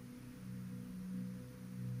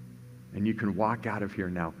 And you can walk out of here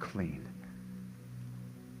now clean.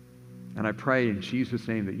 And I pray in Jesus'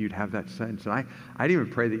 name that you'd have that sense. And I'd even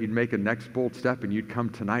pray that you'd make a next bold step and you'd come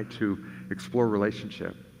tonight to explore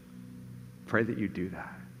relationship. Pray that you do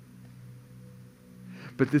that.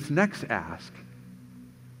 But this next ask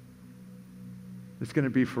is going to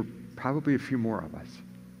be for probably a few more of us.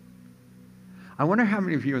 I wonder how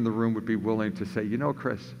many of you in the room would be willing to say, you know,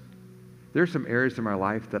 Chris, there's some areas in my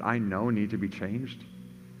life that I know need to be changed.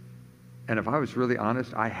 And if I was really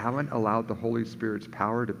honest, I haven't allowed the Holy Spirit's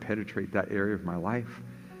power to penetrate that area of my life.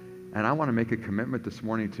 And I want to make a commitment this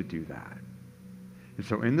morning to do that. And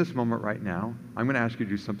so in this moment right now, I'm going to ask you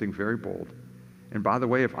to do something very bold. And by the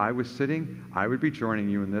way, if I was sitting, I would be joining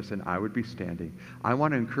you in this and I would be standing. I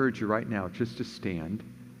want to encourage you right now just to stand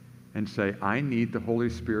and say, I need the Holy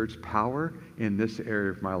Spirit's power in this area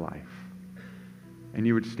of my life. And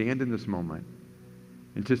you would stand in this moment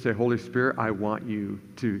and just say, Holy Spirit, I want you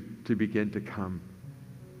to begin to come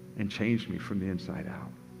and change me from the inside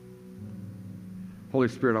out. Holy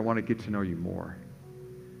Spirit, I want to get to know you more.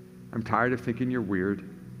 I'm tired of thinking you're weird.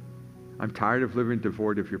 I'm tired of living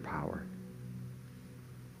devoid of your power.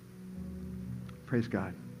 Praise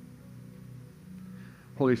God.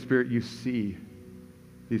 Holy Spirit, you see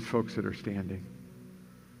these folks that are standing.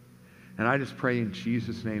 And I just pray in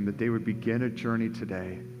Jesus' name that they would begin a journey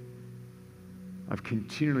today of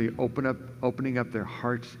continually opening up their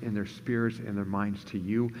hearts and their spirits and their minds to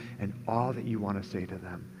you and all that you want to say to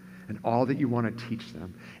them and all that you want to teach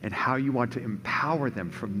them and how you want to empower them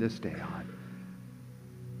from this day on.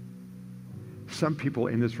 Some people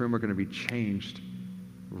in this room are going to be changed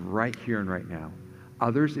right here and right now.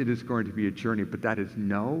 Others, it is going to be a journey, but that is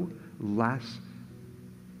no less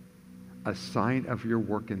a sign of your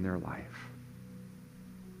work in their life.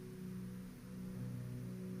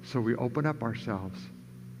 So we open up ourselves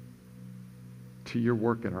to your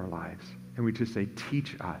work in our lives. And we just say,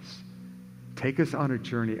 teach us. Take us on a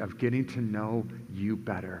journey of getting to know you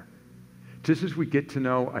better. Just as we get to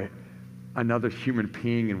know another human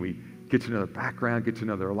being and we get to know their background, get to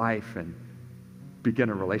know their life, and begin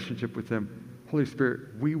a relationship with them, Holy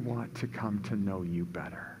Spirit, we want to come to know you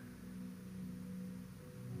better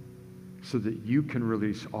so that you can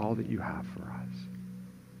release all that you have for us.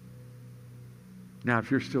 Now,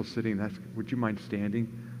 if you're still sitting, would you mind standing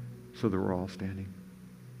so that we're all standing?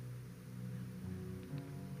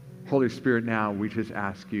 Holy Spirit, now we just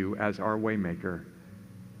ask you as our way maker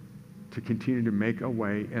to continue to make a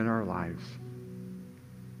way in our lives.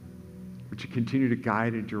 Would you continue to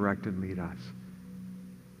guide and direct and lead us?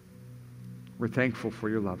 We're thankful for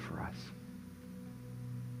your love for us.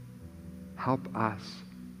 Help us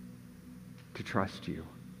to trust you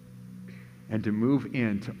and to move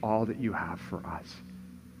into all that you have for us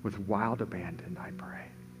with wild abandon, I pray.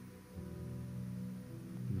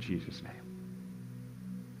 In Jesus' name.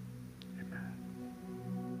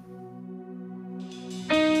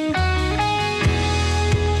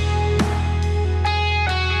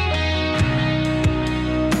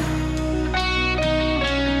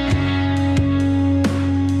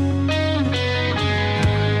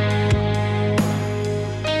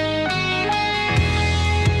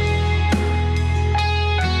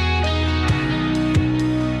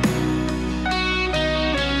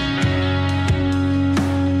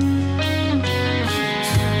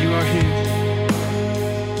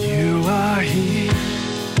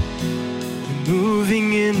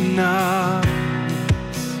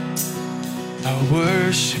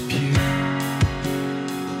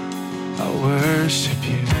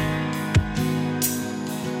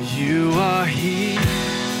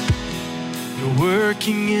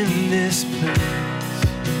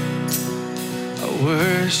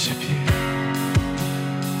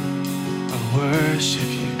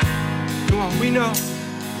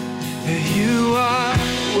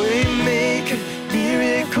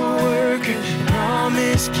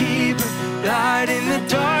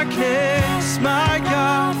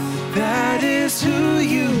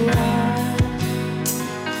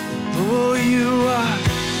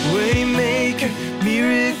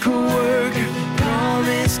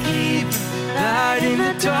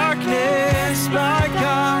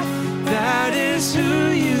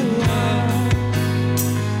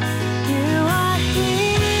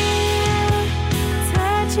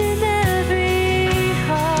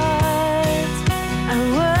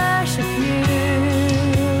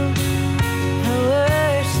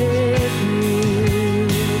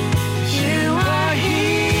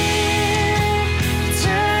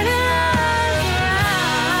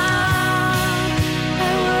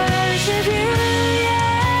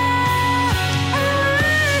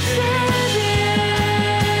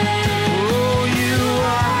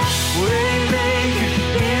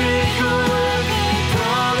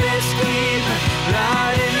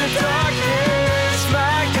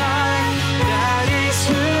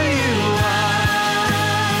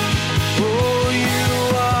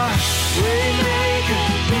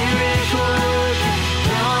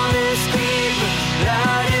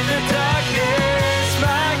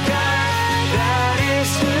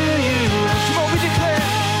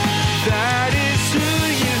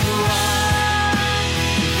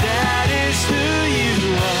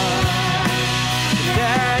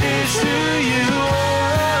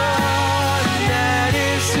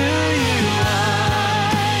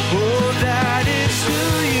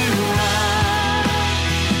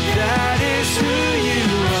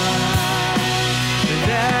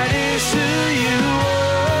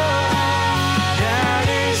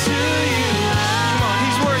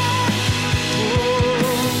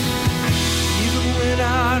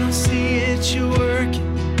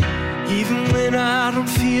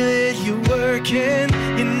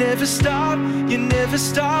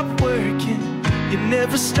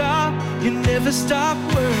 Stop.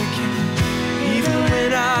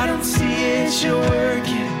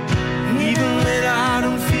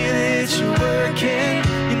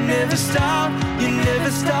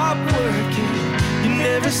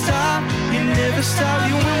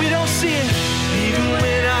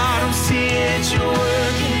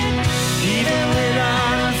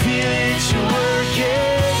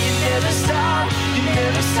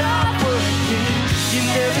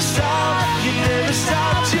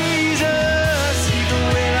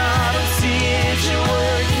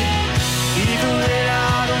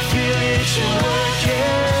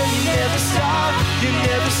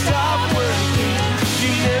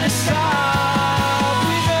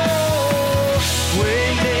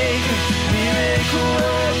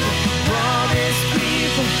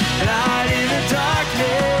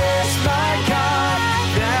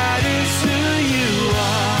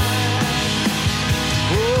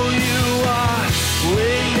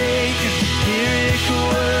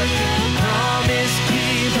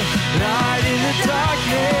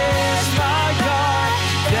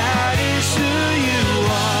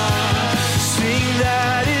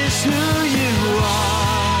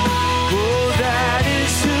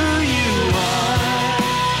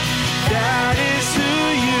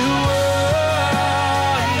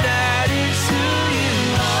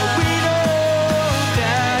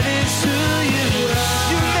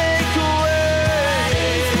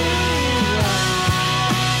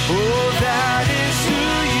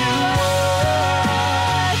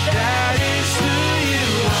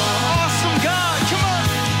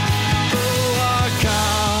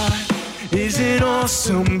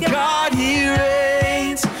 awesome God, He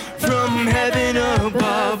reigns from heaven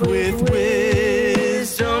above with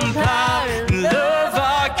wisdom, power, and love.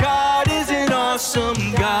 Our God is an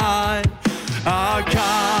awesome God. Our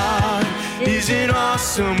God is an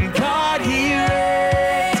awesome God. He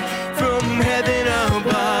reigns from heaven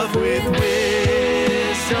above with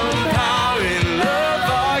wisdom, power, and love.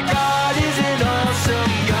 Our God is an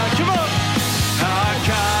awesome God. Come on. Our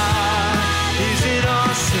God is an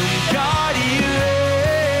awesome God. He reigns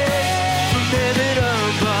from heaven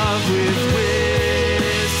above with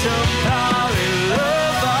wisdom, power, and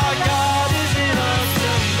love. Our God is an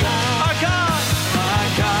awesome God. Our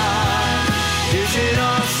God is an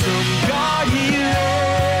awesome God. He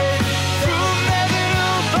reigns from heaven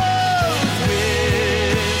above with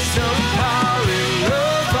wisdom, power, and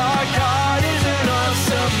love. Our God is an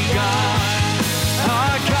awesome God.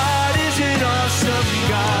 Our God is an awesome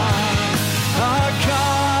God. Our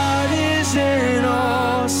God is an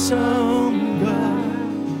awesome God.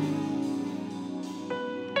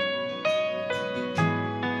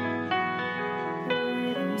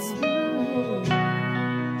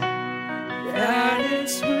 That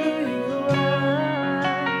is who you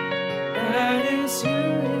are. That is who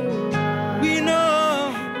you are. We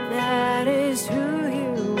know. That is who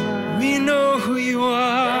you are. We know who you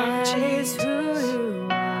are. That is who you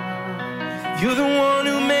are. You're the one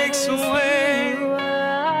who makes a way. You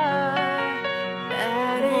are.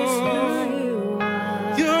 That is who you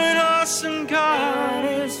are. You're an awesome God. That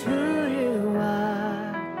is who you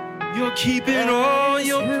are. You're keeping all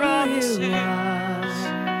your Who promises. you are.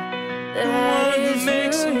 one That who is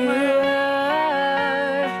makes who a you way. are.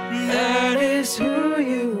 That is Who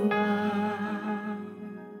you are.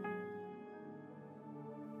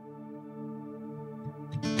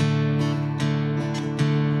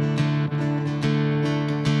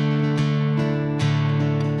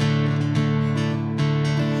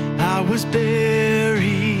 I was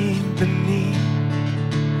buried beneath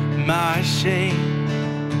my shame.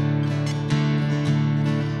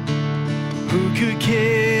 Who could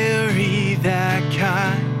carry that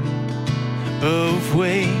kind of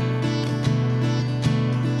weight?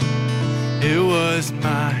 It was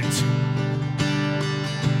my turn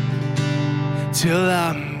till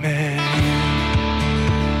I met you.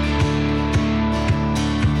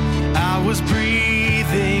 I was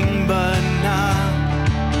breathing but not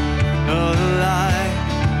alive.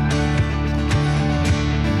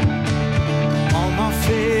 All my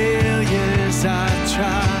failures I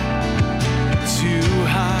tried to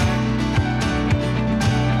hide.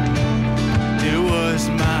 It was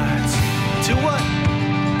my turn to what?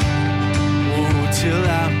 Oh, till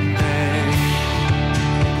I met you.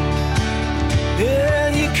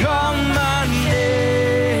 And you called my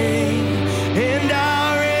name, and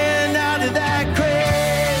I ran out of that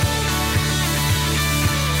grave,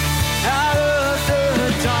 out of the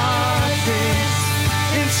darkness,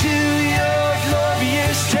 into your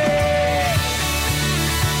glorious day.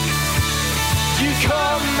 You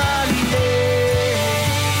called my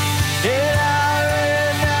name, and I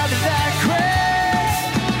ran out of that grave,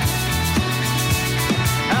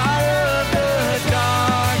 out of the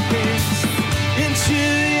darkness, into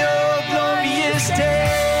your glorious day.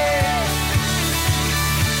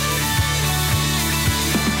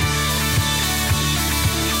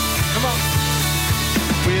 Come on.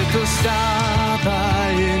 With the star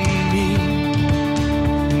by mi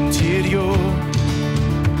interior,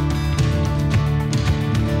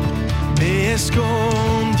 me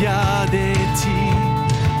escondía de ti,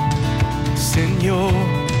 Señor.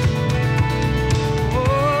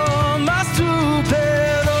 Oh, mas tu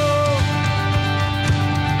perdón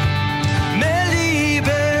me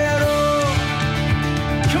liberó.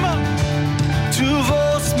 Come on. Tu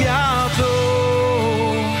voz me habló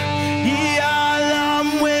y a la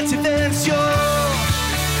muerte venció.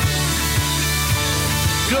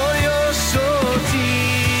 Glorioso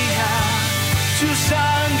día, tu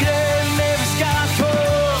sangre me rescató.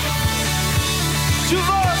 Tu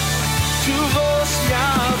voz me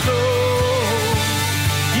habló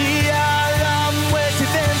y a la muerte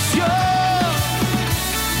venció.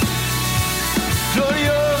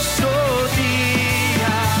 Glorioso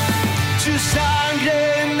día, tu sangre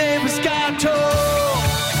me rescató.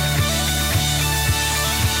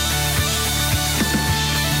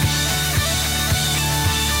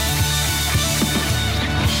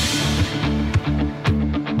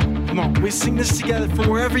 Come on, we sing this together from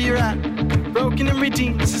wherever you're at. Broken and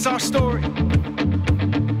redeemed, this is our story.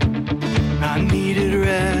 I needed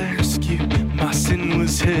rescue, my sin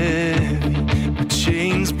was heavy, but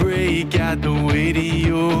chains break at the weight of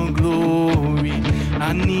your glory.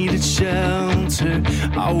 I needed shelter,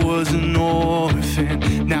 I was an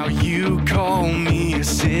orphan. Now you call me a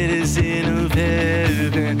citizen of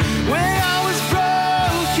heaven. When I was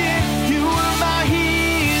broken, you were my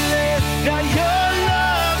healing. Now your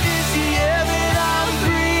love is the air that I'm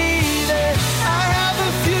breathing. I have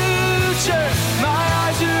a future, my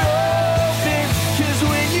eyes are open, 'cause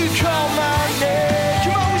when you call my name,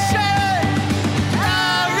 come on, we say,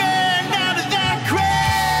 I ran out of that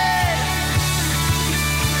grave,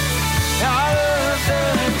 out of the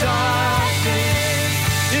darkness,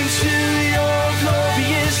 into your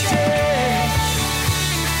glorious day.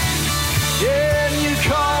 And you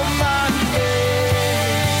call my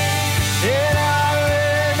name, and I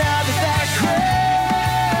ran out of that grave,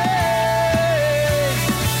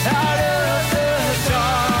 out of the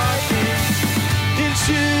darkness,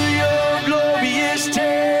 into your glorious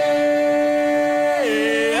day.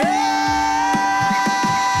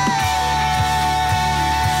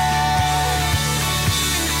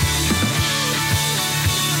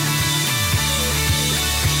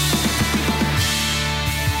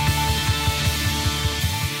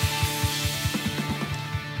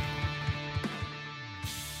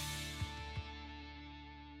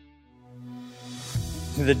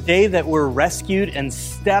 The day that we're rescued and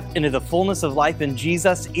stepped into the fullness of life in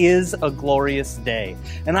Jesus is a glorious day.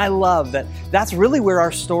 And I love that that's really where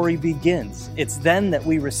our story begins. It's then that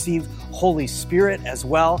we receive Holy Spirit as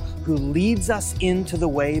well, who leads us into the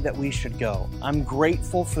way that we should go. I'm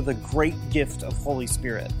grateful for the great gift of Holy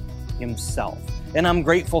Spirit himself. And I'm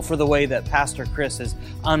grateful for the way that Pastor Chris has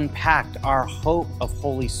unpacked our hope of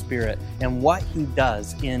Holy Spirit and what he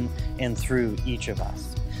does in and through each of us.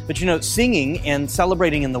 But you know, singing and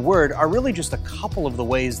celebrating in the Word are really just a couple of the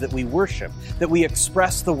ways that we worship, that we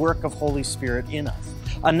express the work of Holy Spirit in us.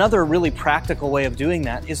 Another really practical way of doing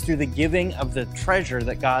that is through the giving of the treasure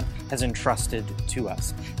that God has entrusted to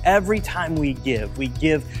us. Every time we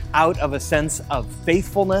give out of a sense of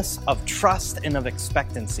faithfulness, of trust, and of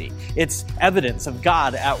expectancy. It's evidence of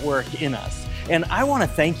God at work in us. And I want to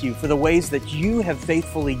thank you for the ways that you have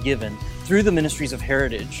faithfully given through the ministries of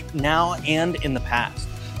Heritage, now and in the past.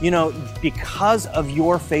 You know, because of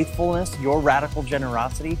your faithfulness, your radical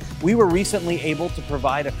generosity, we were recently able to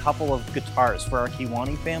provide a couple of guitars for our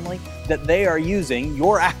Kiwani family that they are using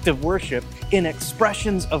your act of worship in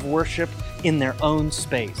expressions of worship in their own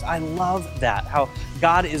space. I love that, how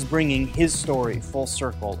God is bringing his story full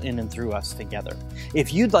circle in and through us together.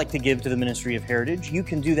 If you'd like to give to the Ministry of Heritage, you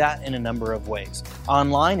can do that in a number of ways.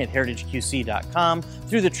 Online at heritageqc.com,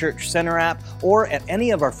 through the Church Center app, or at any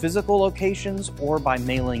of our physical locations, or by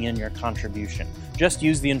mailing in your contribution. Just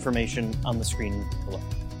use the information on the screen below.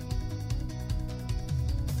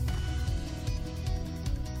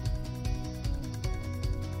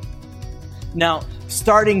 Now,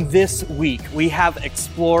 starting this week, we have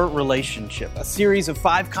Explore Relationship, a series of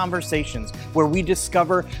 5 conversations where we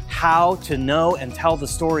discover how to know and tell the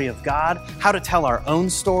story of God, how to tell our own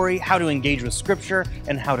story, how to engage with Scripture,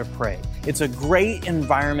 and how to pray. It's a great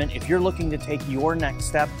environment if you're looking to take your next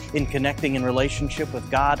step in connecting in relationship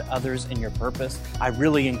with God, others, and your purpose. I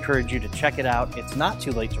really encourage you to check it out. It's not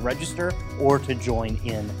too late to register or to join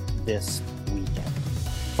in this weekend.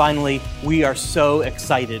 Finally, we are so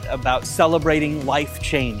excited about celebrating life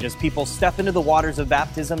change as people step into the waters of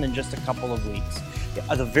baptism in just a couple of weeks.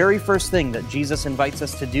 The very first thing that Jesus invites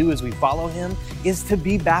us to do as we follow him is to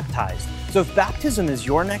be baptized. So if baptism is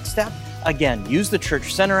your next step, again, use the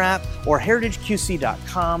Church Center app or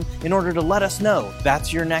heritageqc.com in order to let us know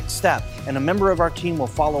that's your next step. And a member of our team will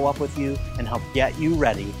follow up with you and help get you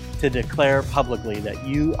ready to declare publicly that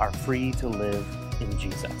you are free to live in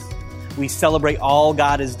Jesus. We celebrate all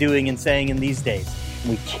God is doing and saying in these days,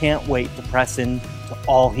 and we can't wait to press in to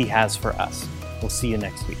all he has for us. We'll see you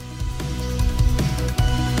next week.